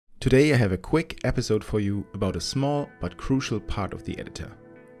Today I have a quick episode for you about a small but crucial part of the editor,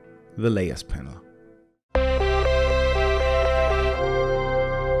 the Layers panel.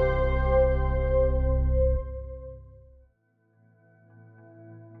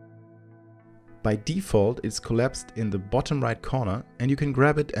 By default, it's collapsed in the bottom right corner and you can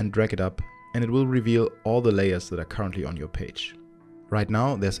grab it and drag it up and it will reveal all the layers that are currently on your page. Right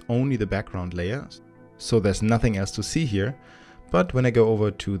now there's only the background layer, so there's nothing else to see here. But when I go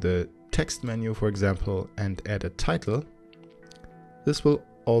over to the text menu, for example, and add a title, this will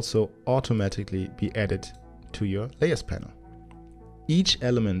also automatically be added to your Layers panel. Each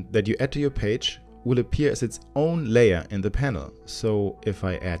element that you add to your page will appear as its own layer in the panel. So if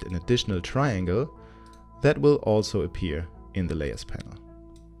I add an additional triangle, that will also appear in the Layers panel.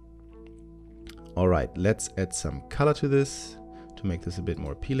 Alright, let's add some color to this to make this a bit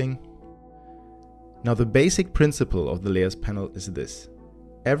more appealing. Now the basic principle of the Layers panel is this.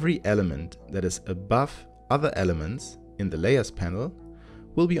 Every element that is above other elements in the Layers panel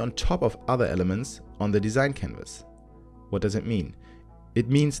will be on top of other elements on the design canvas. What does it mean?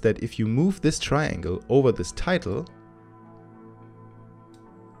 It means that if you move this triangle over this title,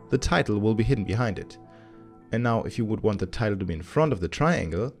 the title will be hidden behind it. And now if you would want the title to be in front of the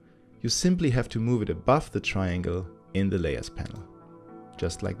triangle, you simply have to move it above the triangle in the Layers panel.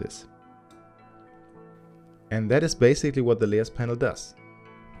 Just like this. And that is basically what the Layers panel does.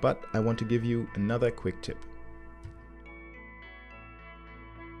 But I want to give you another quick tip.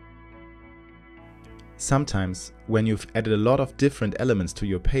 Sometimes when you've added a lot of different elements to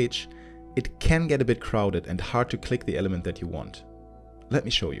your page, it can get a bit crowded and hard to click the element that you want. Let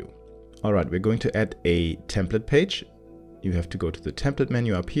me show you. Alright, we're going to add a template page. You have to go to the template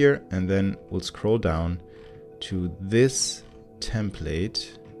menu up here and then we'll scroll down to this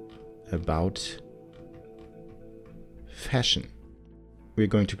template about fashion. We're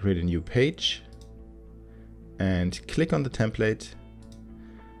going to create a new page and click on the template,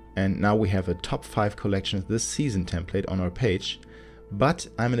 and now we have a top 5 collection of this season template on our page. But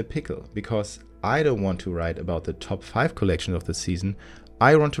I'm in a pickle because I don't want to write about the top 5 collections of the season.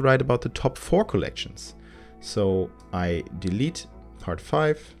 I want to write about the top 4 collections. So I delete part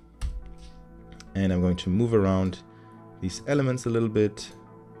 5 and I'm going to move around these elements a little bit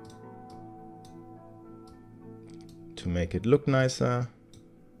to make it look nicer.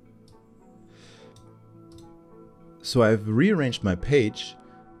 So I've rearranged my page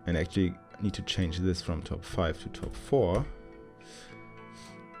and actually need to change this from top 5 to top 4.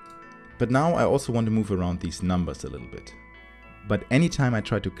 But now I also want to move around these numbers a little bit. But anytime I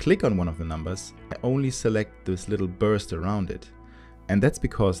try to click on one of the numbers, I only select this little burst around it. And that's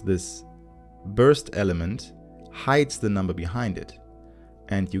because this burst element hides the number behind it.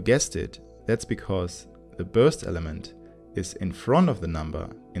 And you guessed it, that's because the burst element is in front of the number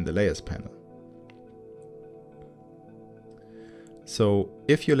in the Layers panel. So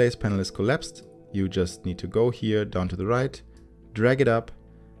if your Layers panel is collapsed, you just need to go here down to the right, drag it up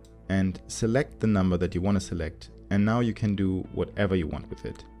and select the number that you want to select. And now you can do whatever you want with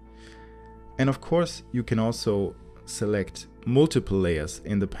it. And of course, you can also select multiple layers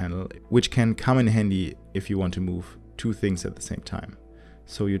in the panel, which can come in handy if you want to move 2 things at the same time.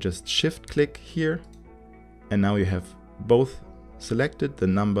 So you just shift click here and now you have both selected, the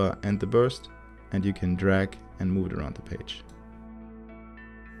number and the burst, and you can drag and move it around the page.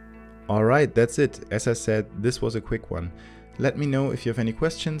 Alright, that's it. As I said, this was a quick one. Let me know if you have any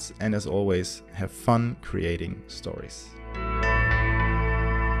questions, and as always, have fun creating stories.